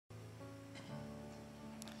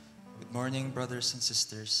Good morning, brothers and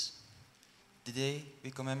sisters. Today,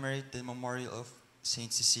 we commemorate the memorial of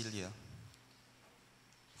Saint Cecilia.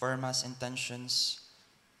 For our Mass intentions,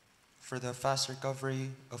 for the fast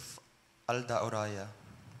recovery of Alda Oraya,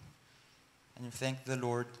 and we thank the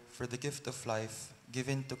Lord for the gift of life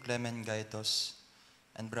given to Clemen Gaitos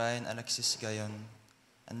and Brian Alexis Gayon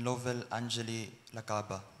and Lovell Angeli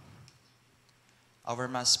Lacaba. Our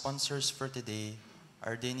Mass sponsors for today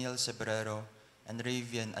are Daniel Sebrero and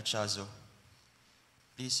Ravian Achazo.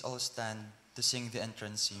 Please all stand to sing the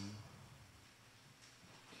entrance hymn.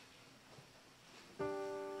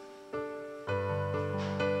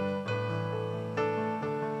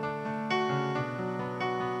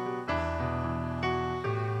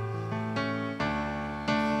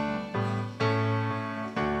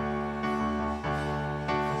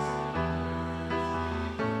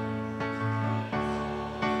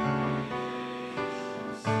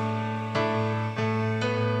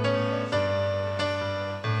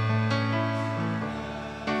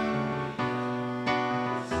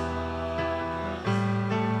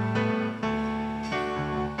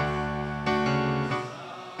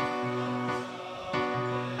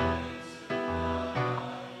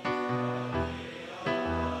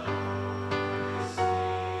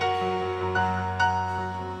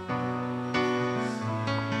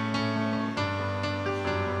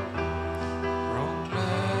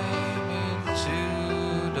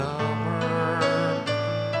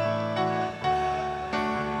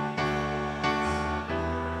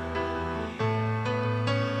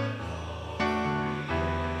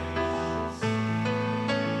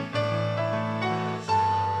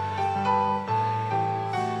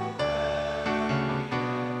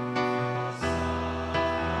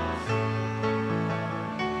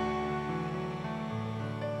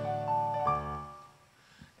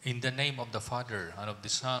 In the name of the Father, and of the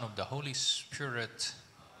Son, and of the Holy Spirit,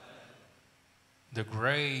 the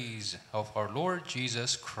grace of our Lord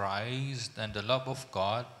Jesus Christ, and the love of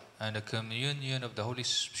God, and the communion of the Holy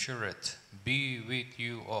Spirit be with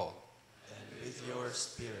you all. And with your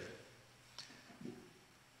spirit.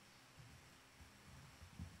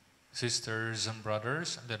 Sisters and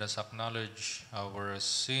brothers, let us acknowledge our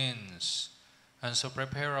sins and so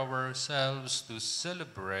prepare ourselves to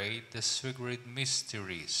celebrate the sacred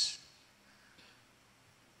mysteries.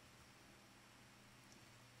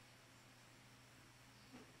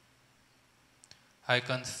 I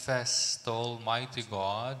confess to Almighty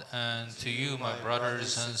God and to you, my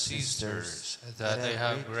brothers and sisters, that I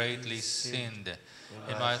have greatly sinned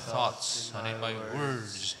in my thoughts and in my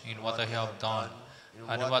words, in what I have done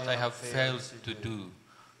and in what I have failed to do.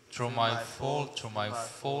 Through my fault,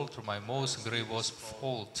 through my most grievous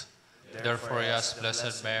fault. Therefore I ask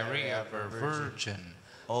Blessed Mary, ever Virgin,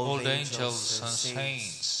 all the angels and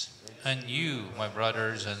saints, and you, my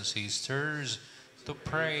brothers and sisters, to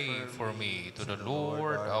pray for me to the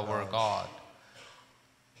Lord our God.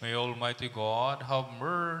 May Almighty God have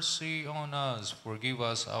mercy on us, forgive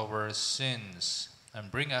us our sins,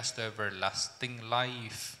 and bring us to everlasting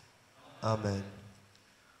life. Amen.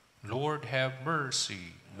 Lord, have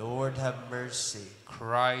mercy. Lord, have mercy.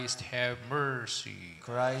 Christ, have mercy.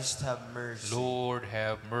 Christ, have mercy. Lord,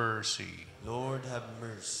 have mercy. Lord, have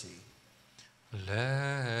mercy.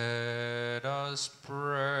 Let us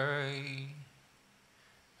pray.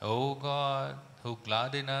 O God, who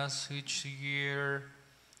gladden us each year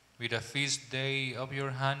with the feast day of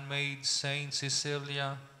your handmaid Saint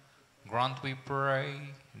Cecilia, grant, we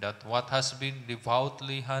pray, that what has been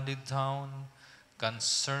devoutly handed down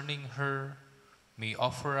concerning her may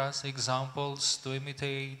offer us examples to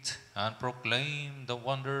imitate and proclaim the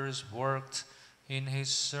wonders worked in his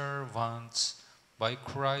servants by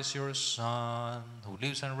Christ your Son, who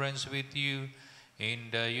lives and reigns with you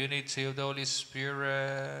in the unity of the Holy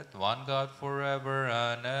Spirit, one God forever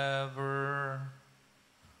and ever.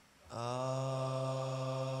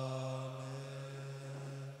 Amen.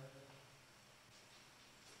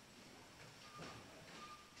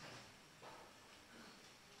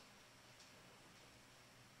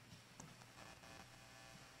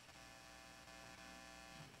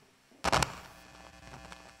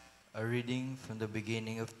 A reading from the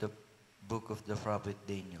beginning of the book of the prophet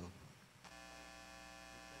Daniel.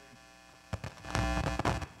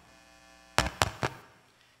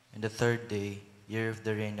 In the third day, year of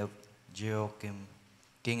the reign of Joachim,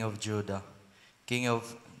 king of Judah, king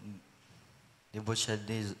of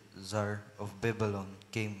Nebuchadnezzar of Babylon,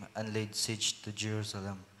 came and laid siege to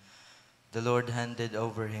Jerusalem. The Lord handed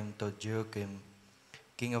over him to Joachim,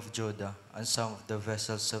 king of Judah, and some of the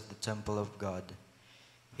vessels of the temple of God.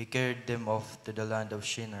 He carried them off to the land of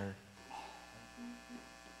Shinar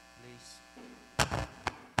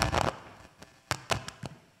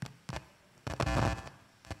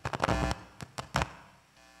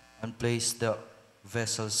place the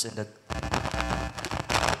vessels in the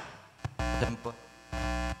temple.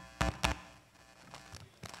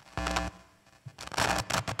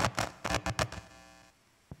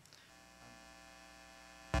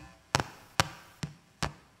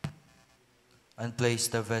 And place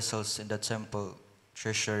the vessels in the temple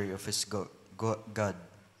treasury of his God.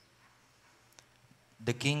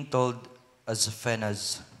 The king told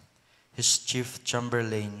Azaphanaz, his chief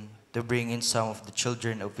chamberlain, to bring in some of the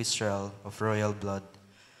children of Israel of royal blood,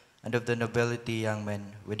 and of the nobility young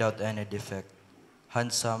men without any defect,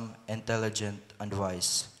 handsome, intelligent, and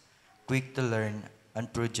wise, quick to learn,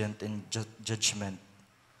 and prudent in judgment,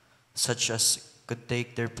 such as could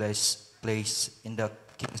take their place in the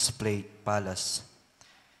king's palace.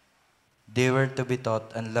 They were to be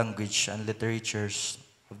taught in language and literatures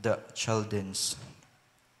of the Chaldeans.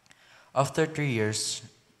 After 3 years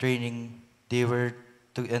training, they were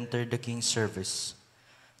to enter the king's service.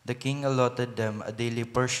 The king allotted them a daily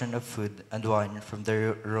portion of food and wine from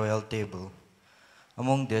the royal table.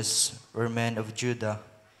 Among these were men of Judah,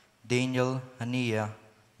 Daniel, Hananiah,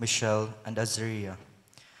 Mishael, and Azariah.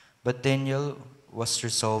 But Daniel was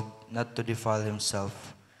resolved not to defile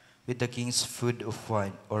himself with the king's food of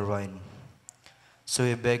wine. So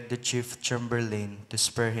he begged the chief chamberlain to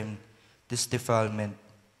spare him this defilement,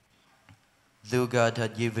 though God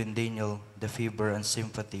had given Daniel the favor and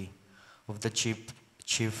sympathy of the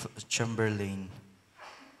chief chamberlain.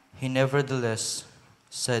 He nevertheless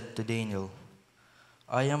said to Daniel,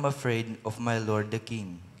 I am afraid of my lord the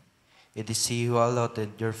king. It is he who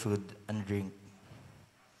allotted your food and drink.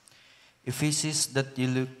 If he sees that you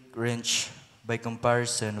look rich by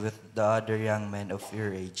comparison with the other young men of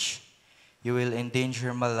your age, you will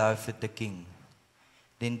endanger my life with the king.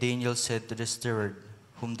 Then Daniel said to the steward,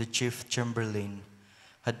 whom the chief chamberlain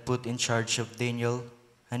had put in charge of Daniel,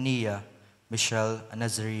 Hananiah, Mishael, and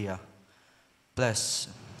Azariah, Bless,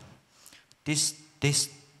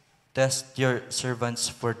 test your servants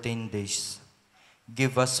for 10 days.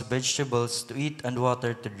 Give us vegetables to eat and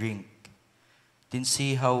water to drink. Then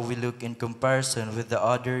see how we look in comparison with the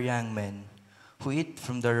other young men who eat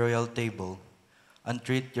from the royal table, and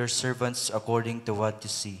treat your servants according to what you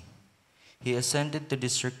see. He assented to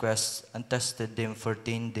this request and tested them for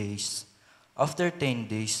 10 days. After 10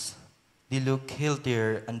 days, they looked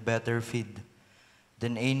healthier and better fed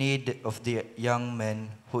than any of the young men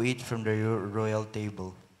who eat from the royal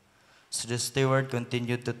table. So the steward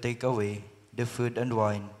continued to take away the food and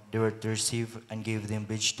wine they were to receive, and gave them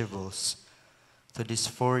vegetables. To these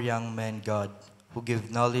 4 young men God, who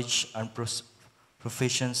gave knowledge and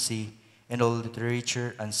proficiency in all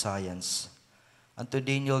literature and science. And to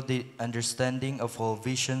Daniel the understanding of all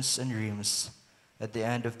visions and dreams. At the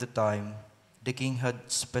end of the time, the king had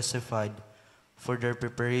specified for their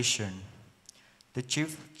preparation. The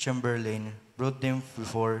chief chamberlain brought them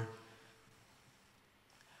before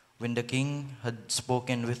when the king had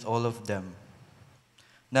spoken with all of them.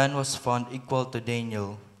 None was found equal to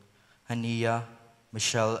Daniel, Hananiah,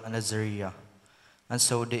 Mishael, and Azariah. And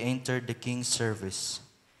so they entered the king's service.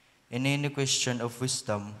 In any question of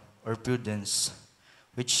wisdom or prudence,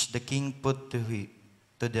 which the king put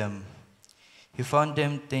to them, he found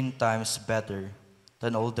them 10 times better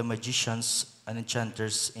than all the magicians and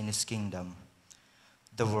enchanters in his kingdom.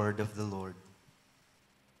 The word of the Lord.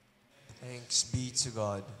 Thanks be to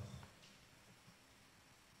God.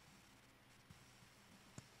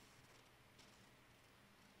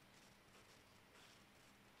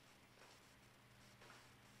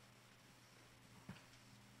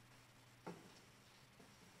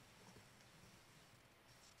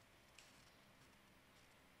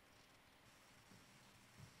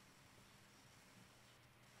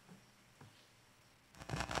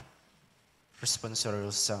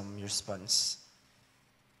 Responsorial Psalm, response.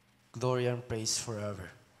 Glory and praise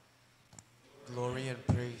forever. Glory and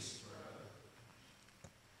praise.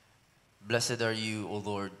 Blessed are you, O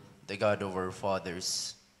Lord, the God of our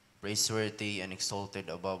fathers, praiseworthy and exalted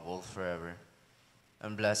above all forever.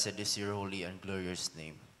 And blessed is your holy and glorious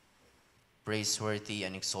name, praiseworthy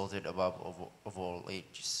and exalted above of all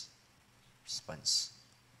ages. Response.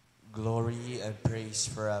 Glory and praise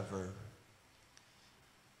forever.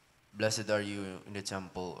 Blessed are you in the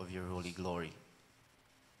temple of your holy glory,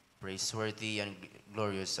 praiseworthy and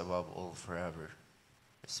glorious above all forever.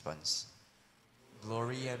 Response.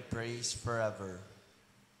 Glory and praise forever.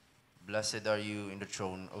 Blessed are you in the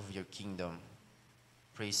throne of your kingdom,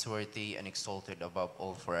 praiseworthy and exalted above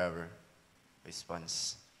all forever.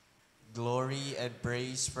 Response. Glory and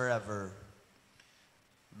praise forever.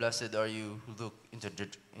 Blessed are you who look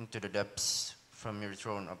into the depths from your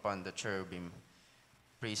throne upon the cherubim,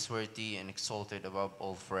 praiseworthy and exalted above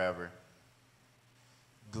all forever.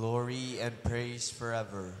 Glory and praise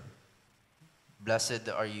forever. Blessed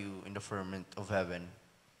are you in the firmament of heaven,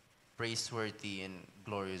 praiseworthy and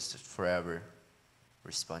glorious forever.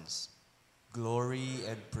 Response. Glory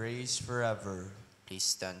and praise forever. Please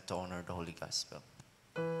stand to honor the Holy Gospel.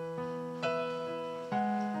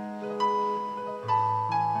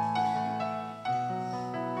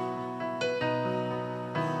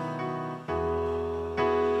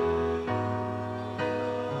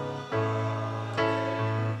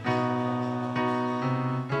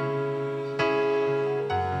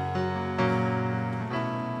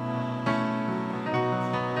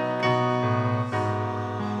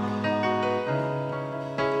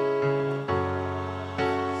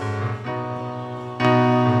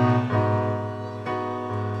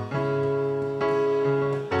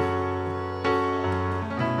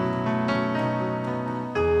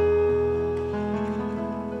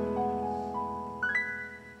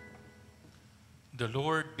 The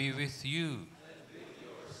Lord be with you.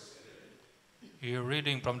 A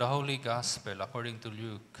reading from the Holy Gospel according to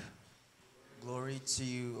Luke. Glory to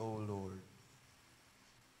you, O Lord.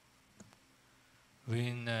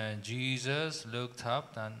 When Jesus looked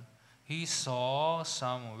up, and he saw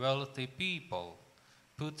some wealthy people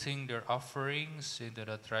putting their offerings into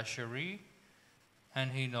the treasury,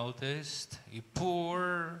 and he noticed a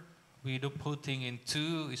poor widow putting in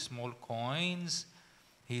 2 small coins.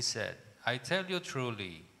 He said, I tell you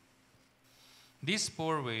truly, this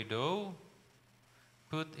poor widow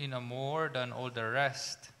put in a more than all the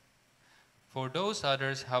rest. For those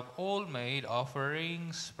others have all made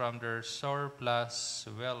offerings from their surplus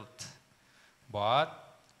wealth. But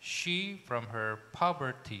she, from her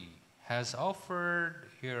poverty, has offered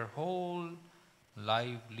her whole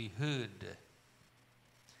livelihood.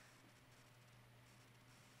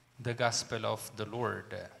 The Gospel of the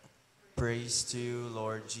Lord. Praise to you,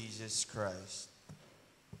 Lord Jesus Christ.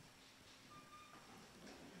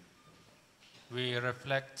 We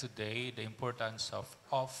reflect today the importance of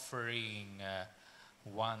offering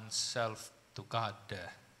oneself to God,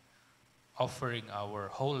 offering our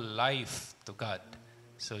whole life to God.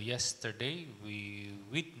 So yesterday we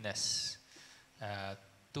witnessed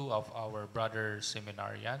 2 of our brother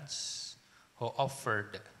seminarians who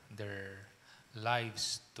offered their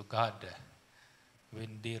lives to God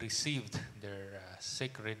when they received their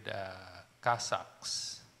sacred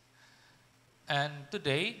cassocks. And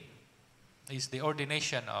today is the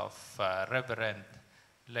ordination of Reverend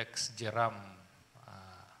Lex Jeram.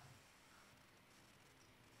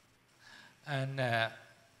 And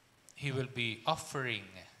he will be offering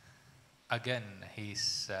again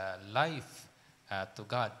his life to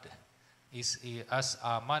God. As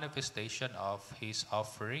a manifestation of his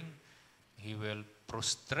offering, he will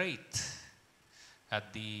prostrate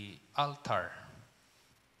at the altar.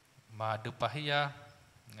 Madupahiya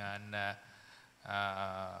and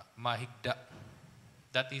mahigda.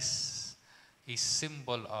 That is a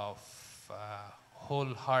symbol of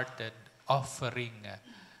wholehearted offering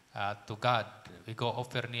to God. We go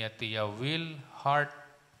offer niya tiya will, heart,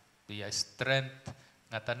 tiya strength,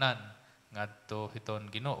 nga tanan, ngadto hiton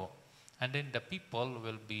Ginoo. And then the people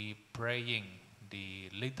will be praying the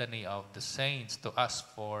litany of the saints to ask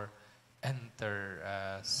for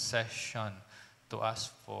intercession, to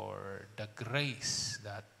ask for the grace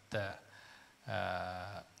that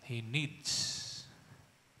he needs.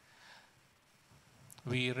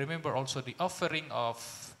 We remember also the offering of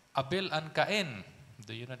Abel and Cain.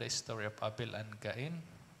 Do you know the story of Abel and Cain?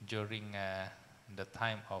 During the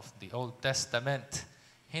time of the Old Testament,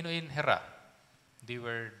 Hinuin Hera. They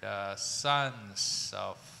were the sons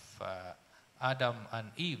of Adam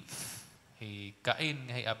and Eve. Hi Cain,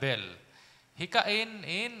 hi Abel. Hi Cain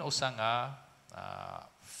in usanga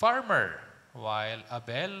farmer, while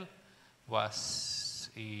Abel was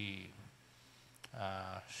a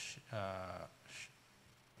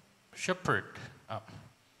shepherd.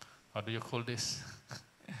 How do you call this?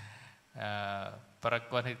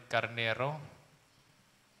 Paragkuan carnero.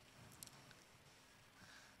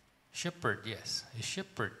 Shepherd, yes, a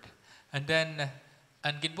shepherd. And then,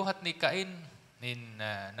 ang ginbuhat ni Cain,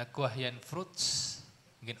 nagkuha yan fruits,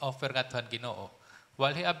 gin-offer nga tuhan Ginoo.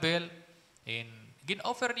 While hi Abel,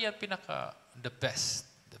 gin-offer niya the best,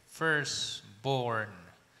 the firstborn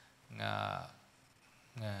nga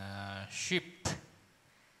sheep.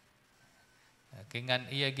 Kingan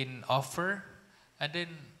iya gin-offer, and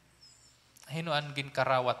then, hinuan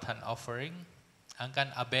gin-karawat han offering, ang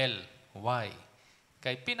kan Abel. Why?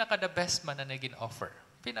 Kay pinaka the best man na gin-offer.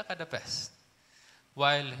 Pinaka the best.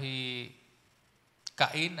 While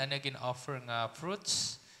Cain na gin-offer nga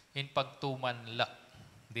fruits, in pagtuman la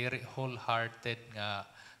diri wholehearted nga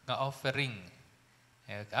offering.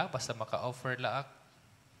 Basta maka-offer laak.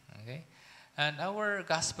 Okay? And our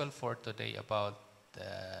gospel for today about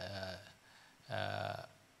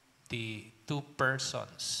the two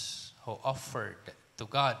persons who offered to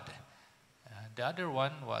God. The other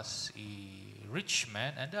one was a rich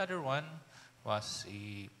man and the other one was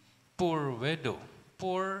a poor widow.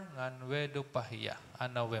 Poor ngan widow pahiya,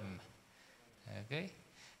 anawem. Okay?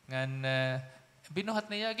 Ngan binuhat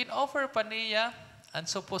niya, gin-offer pa niya and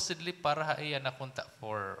supposedly para iya nakunta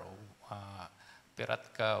for pirat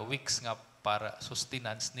ka weeks nga para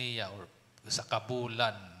sustenance niya or sa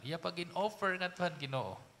kabulan. Iya pa gin-offer nga tuhan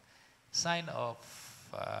Ginoo. Sign of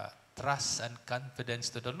trust and confidence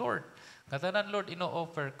to the Lord. Katanan, Lord,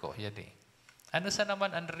 ino-offer ko. Yan eh. Ano sa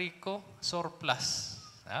naman, Enrico? Surplus.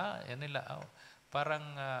 Yan nila.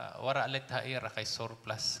 Parang wara alit haira kay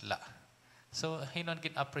surplus la. So, hinon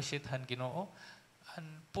gin-appreciate han Ginoo. And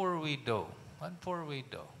poor widow. One poor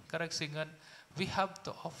widow. Karagsingan, we have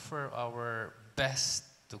to offer our best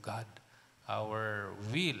to God. Our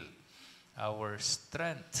will, our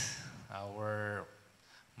strength, our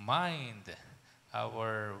mind,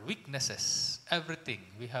 our weaknesses, everything,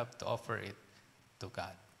 we have to offer it to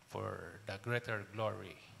God for the greater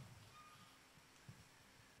glory.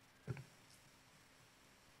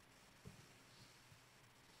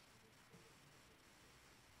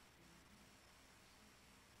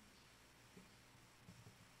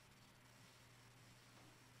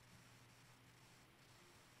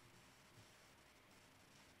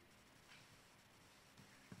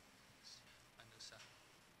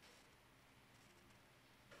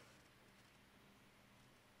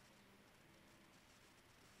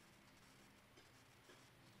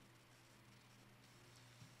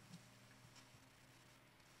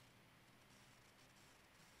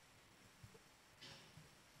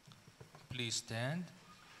 Please stand.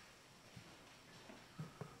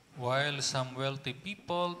 While some wealthy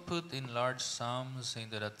people put in large sums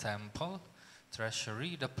into the temple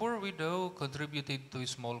treasury, the poor widow contributed 2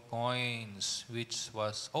 small coins, which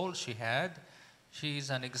was all she had. She is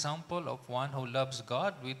an example of one who loves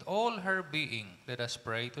God with all her being. Let us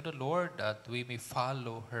pray to the Lord that we may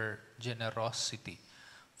follow her generosity.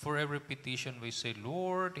 For every petition we say,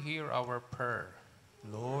 Lord, hear our prayer.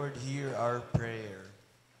 Lord, hear our prayer.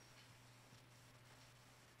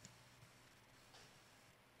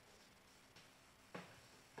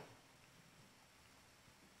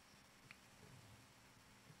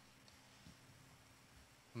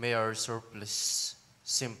 May our surplus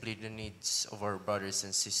simply the needs of our brothers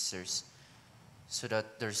and sisters, so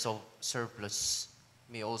that their surplus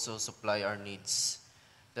may also supply our needs,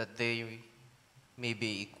 that they may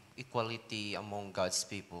be equality among God's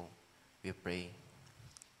people, we pray.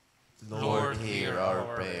 Lord, hear our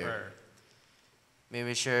prayer. May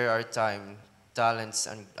we share our time, talents,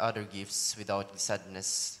 and other gifts without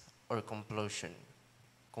sadness or compulsion.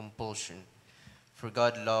 For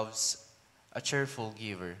God loves a cheerful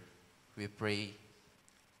giver, we pray.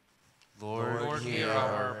 Lord, hear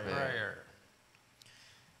our prayer.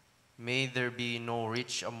 May there be no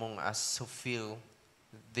rich among us who feel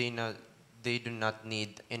they do not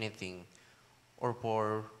need anything, or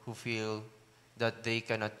poor who feel that they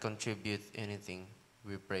cannot contribute anything,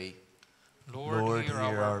 we pray. Lord, hear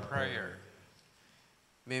our prayer.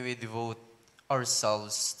 May we devote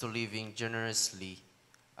ourselves to living generously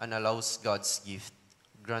and allows God's gift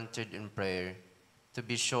granted in prayer to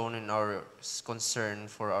be shown in our concern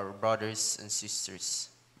for our brothers and sisters,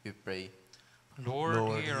 we pray.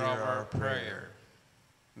 Lord, hear our prayer.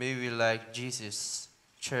 May we, like Jesus,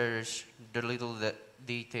 cherish the little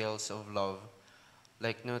details of love,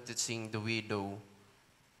 like noticing the widow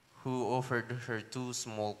who offered her 2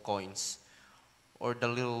 small coins, or the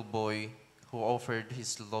little boy who offered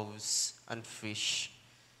his loaves and fish,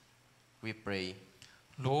 we pray.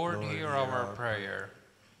 Lord, hear our prayer.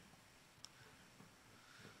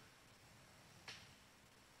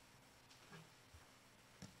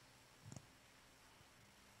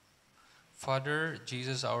 Father,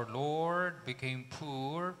 Jesus our Lord became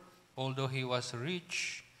poor, although he was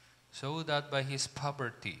rich, so that by his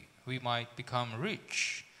poverty we might become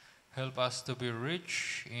rich. Help us to be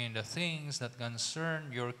rich in the things that concern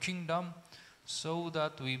your kingdom, so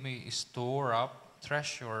that we may store up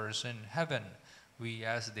treasures in heaven. We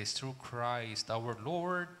ask this through Christ our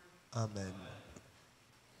Lord. Amen.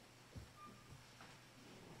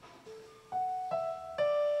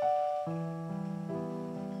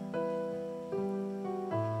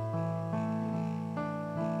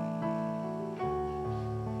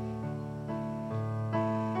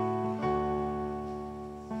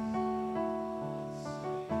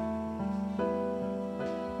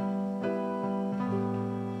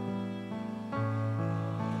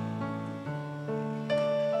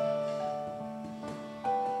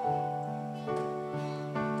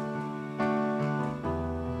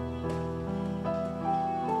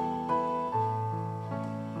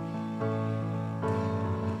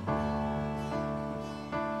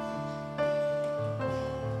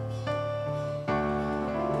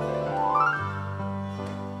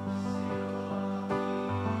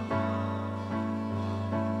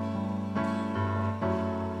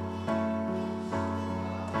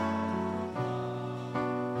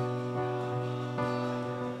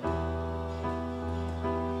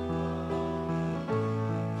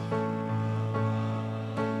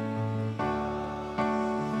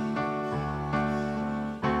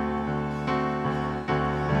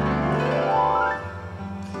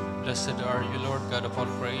 are you, Lord God of all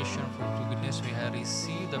creation, for through goodness we have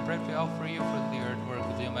received the bread we offer you for the earth work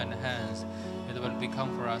of human hands. It will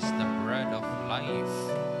become for us the bread of life.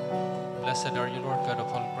 Blessed are you, Lord God of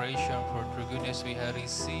all creation, for through goodness we have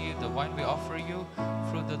received the wine we offer you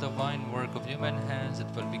through the divine work of human hands. It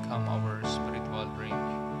will become our spiritual drink.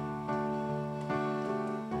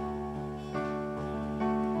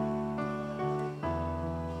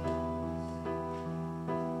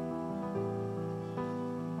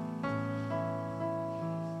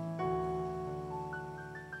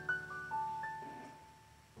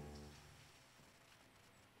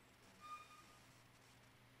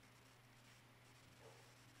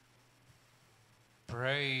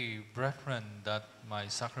 Pray, brethren, that my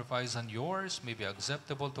sacrifice and yours may be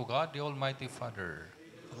acceptable to God, the Almighty Father.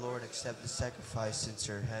 The Lord accept the sacrifice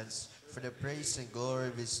into your hands for the praise and glory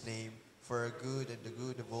of his name, for our good and the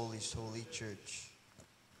good of all his holy church.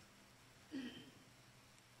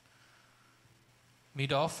 May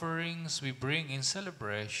the offerings we bring in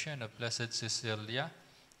celebration of Blessed Cecilia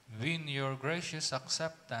win your gracious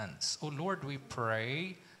acceptance. O Lord, we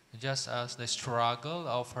pray, just as the struggle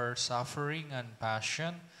of her suffering and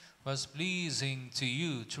passion was pleasing to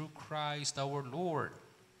you through Christ our Lord.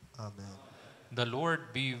 Amen. The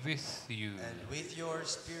Lord be with you. And with your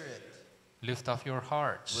spirit, Lift up your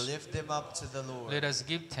hearts. we lift them up to the Lord. Let us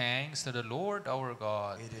give thanks to the Lord our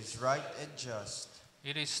God. It is right and just.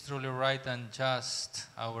 It is truly right and just,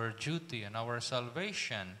 our duty and our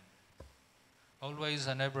salvation, always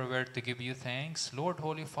and everywhere to give you thanks, Lord,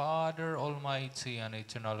 Holy Father, Almighty and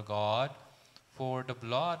Eternal God, for the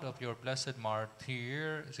blood of your blessed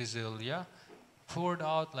martyr, Cecilia, poured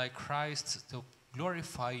out like Christ to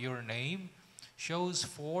glorify your name, shows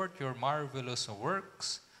forth your marvelous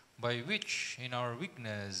works, by which in our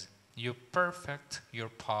weakness you perfect your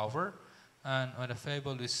power, and on the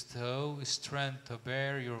fable bestow strength to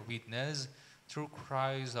bear your witness through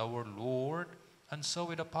Christ our Lord. And so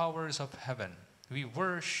with the powers of heaven, we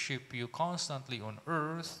worship you constantly on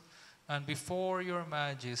earth, and before your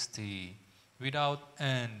majesty, without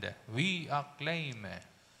end, we acclaim.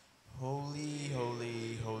 Holy,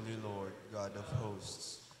 holy, holy Lord, God of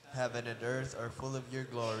hosts. Heaven and earth are full of your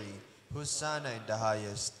glory. Hosanna in the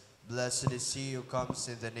highest. Blessed is he who comes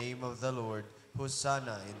in the name of the Lord.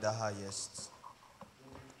 Hosanna in the highest.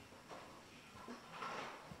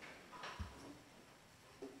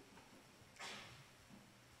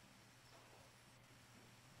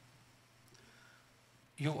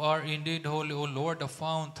 You are indeed holy, O Lord, the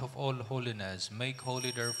fount of all holiness. Make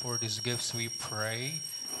holy, therefore, these gifts, we pray,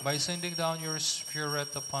 by sending down your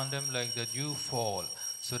Spirit upon them like the dew fall,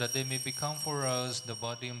 so that they may become for us the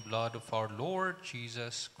body and blood of our Lord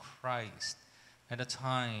Jesus Christ. At the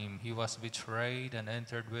time he was betrayed and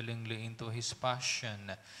entered willingly into his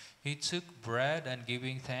passion, he took bread and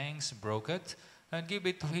giving thanks, broke it, and gave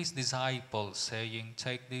it to his disciples, saying,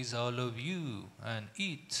 Take this, all of you, and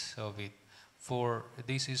eat of it. For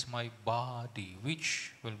this is my body,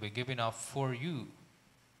 which will be given up for you.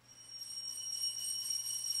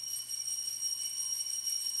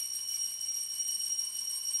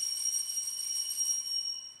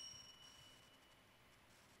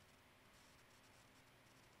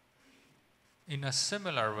 In a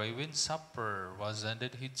similar way, when supper was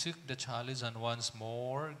ended, he took the chalice, and once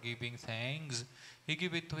more, giving thanks, he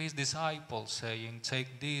gave it to his disciples, saying,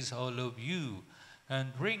 Take this, all of you,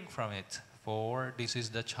 and drink from it. For this is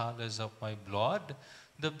the chalice of my blood,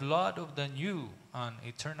 the blood of the new and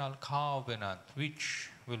eternal covenant, which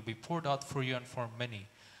will be poured out for you and for many,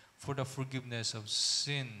 for the forgiveness of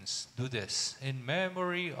sins. Do this in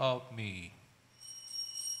memory of me.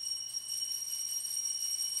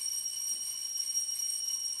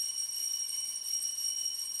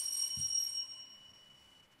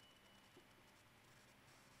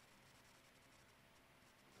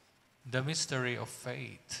 The mystery of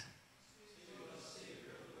faith.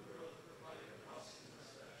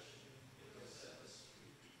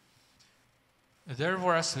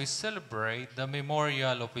 Therefore, as we celebrate the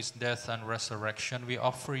memorial of his death and resurrection, we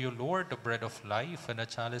offer you, Lord, the bread of life and the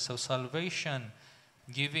chalice of salvation,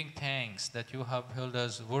 giving thanks that you have held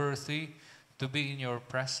us worthy to be in your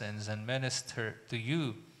presence and minister to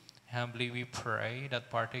you. Humbly we pray that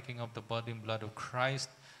partaking of the body and blood of Christ,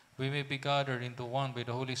 we may be gathered into one by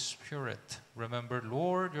the Holy Spirit. Remember,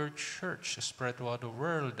 Lord, your church spread throughout the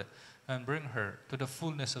world and bring her to the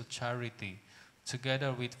fullness of charity,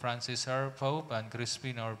 together with Francis our Pope and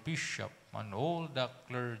Crispin our Bishop and all the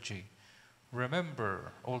clergy.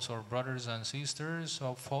 Remember also our brothers and sisters who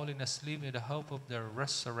have fallen asleep in the hope of their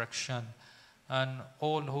resurrection, and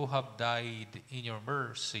all who have died in your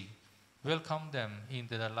mercy. Welcome them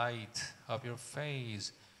into the light of your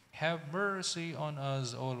face. Have mercy on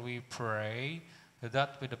us all, we pray,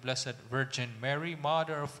 that with the Blessed Virgin Mary,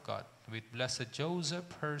 Mother of God, with Blessed Joseph,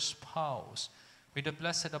 her spouse, with the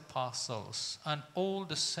blessed apostles, and all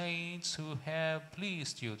the saints who have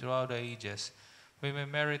pleased you throughout the ages, we may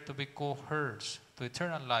merit to be co-heirs to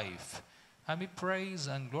eternal life, and we praise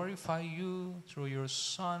and glorify you through your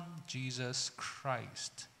Son, Jesus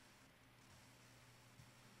Christ.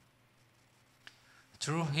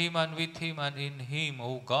 Through him and with him and in him,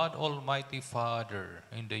 O God, Almighty Father,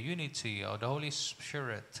 in the unity of the Holy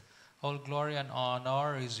Spirit, all glory and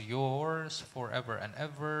honor is yours forever and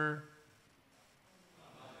ever.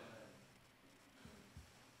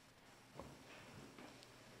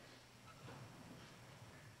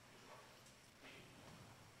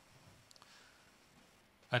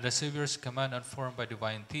 And the Savior's command, informed by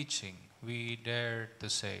divine teaching, we dare to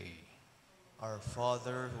say, Our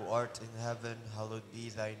Father, who art in heaven, hallowed be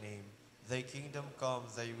thy name. Thy kingdom come,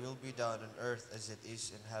 thy will be done on earth as it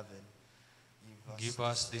is in heaven. give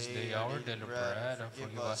us this day our daily bread, and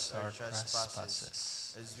forgive us our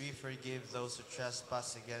trespasses, as we forgive those who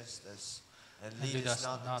trespass against us. And and lead us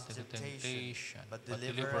not into temptation, but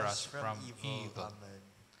deliver us from evil. Amen.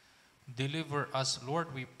 Deliver us,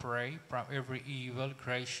 Lord, we pray, from every evil.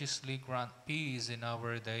 Graciously grant peace in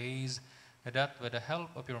our days, and that with the help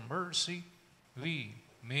of your mercy, we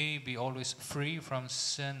may be always free from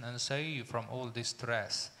sin and saved from all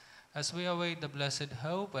distress, as we await the blessed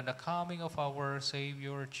hope and the coming of our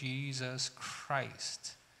Savior, Jesus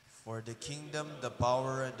Christ. For the kingdom, the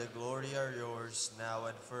power, and the glory are yours, now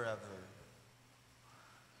and forever.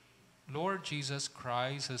 Lord Jesus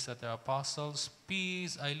Christ says that the apostles,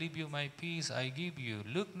 peace I leave you, my peace I give you.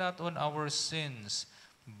 Look not on our sins,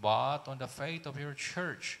 but on the faith of your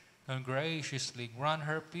church, and graciously grant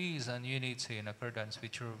her peace and unity in accordance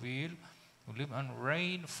with your will, who live and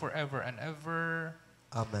reign forever and ever.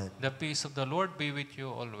 Amen. The peace of the Lord be with you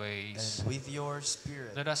always. And with your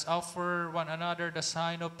spirit. Let us offer one another the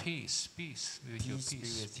sign of peace. Peace be with you. Peace be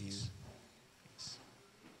with you. Peace.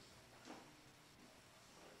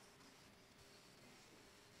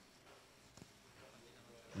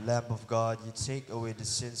 Lamb of God, you take away the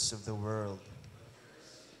sins of the world.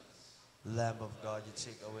 Lamb of God, you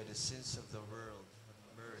take away the sins of the world.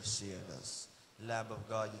 Have mercy on us. Lamb of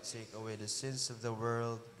God, you take away the sins of the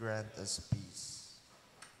world. Grant us peace.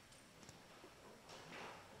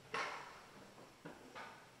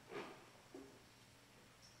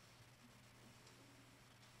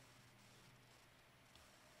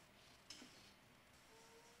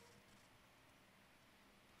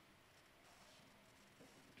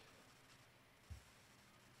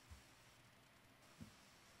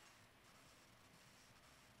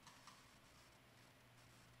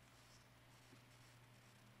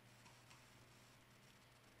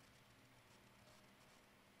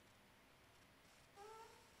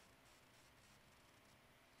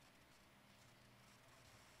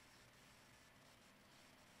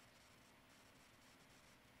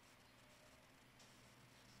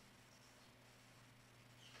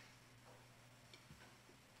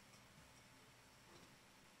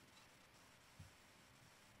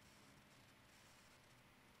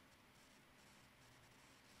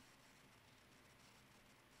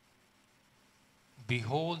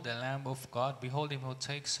 Behold the Lamb of God, behold him who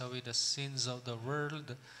takes away the sins of the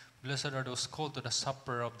world. Blessed are those called to the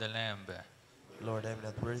supper of the Lamb. Lord, I am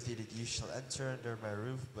not worthy that you shall enter under my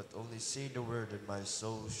roof, but only say the word and my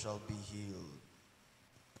soul shall be healed.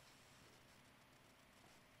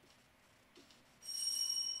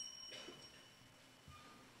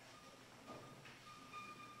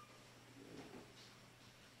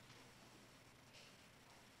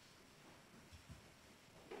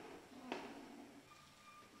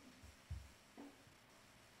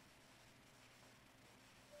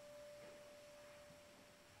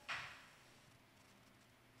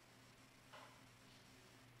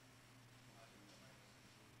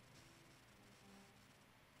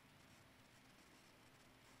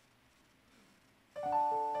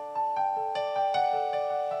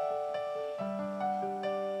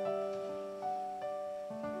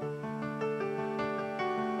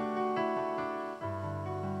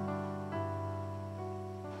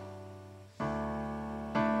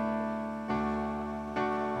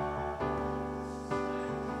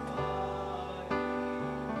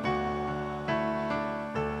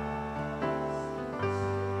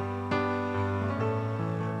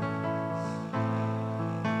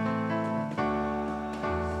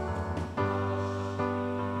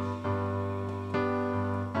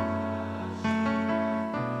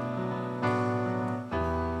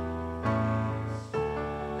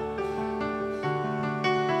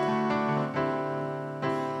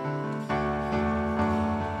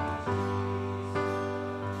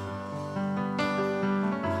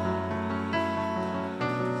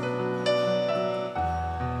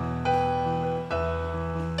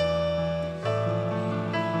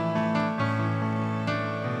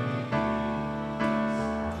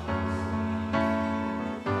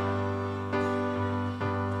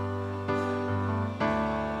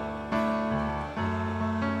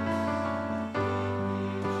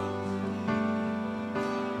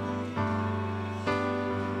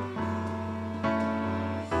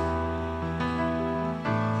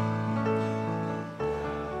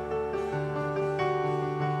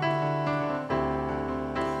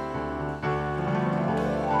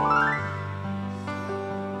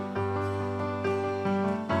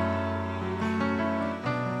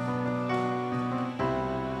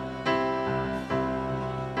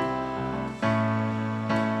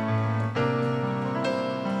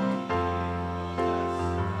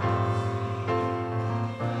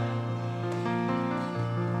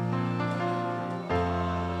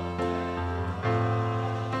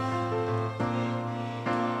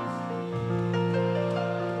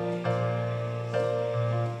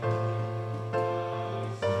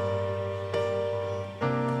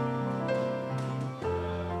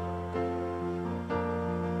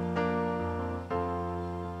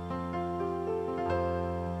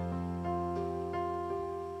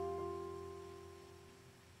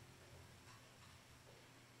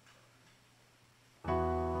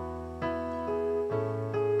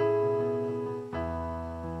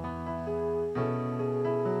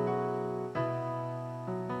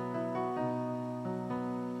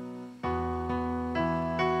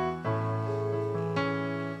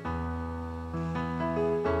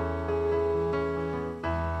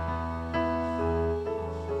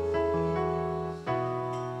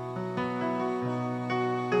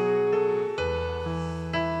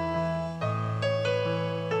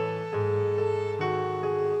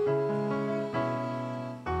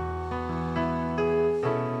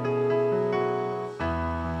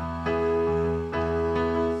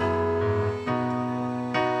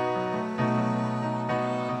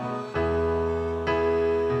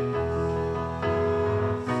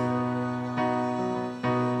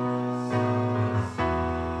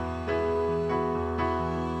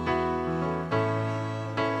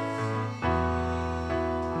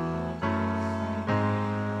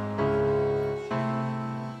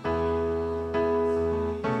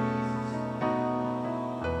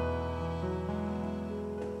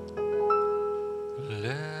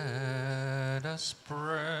 us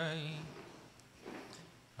pray.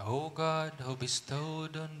 O God, who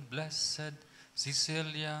bestowed on blessed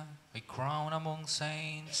Cecilia a crown among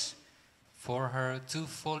saints, for her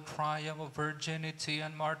twofold triumph of virginity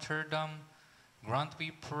and martyrdom, grant,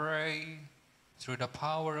 we pray, through the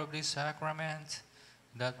power of this sacrament,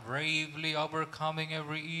 that bravely overcoming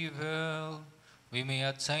every evil, we may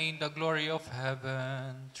attain the glory of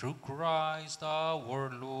heaven through Christ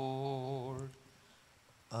our Lord.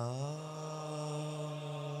 Amen.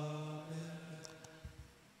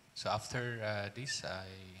 So after this, I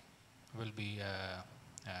will be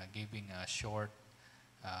giving a short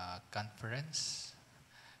conference.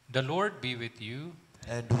 The Lord be with you.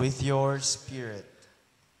 And with your spirit.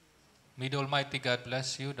 May the Almighty God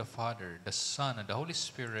bless you, the Father, the Son, and the Holy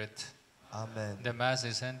Spirit. Amen. The Mass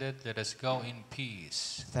is ended. Let us go in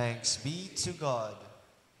peace. Thanks be to God.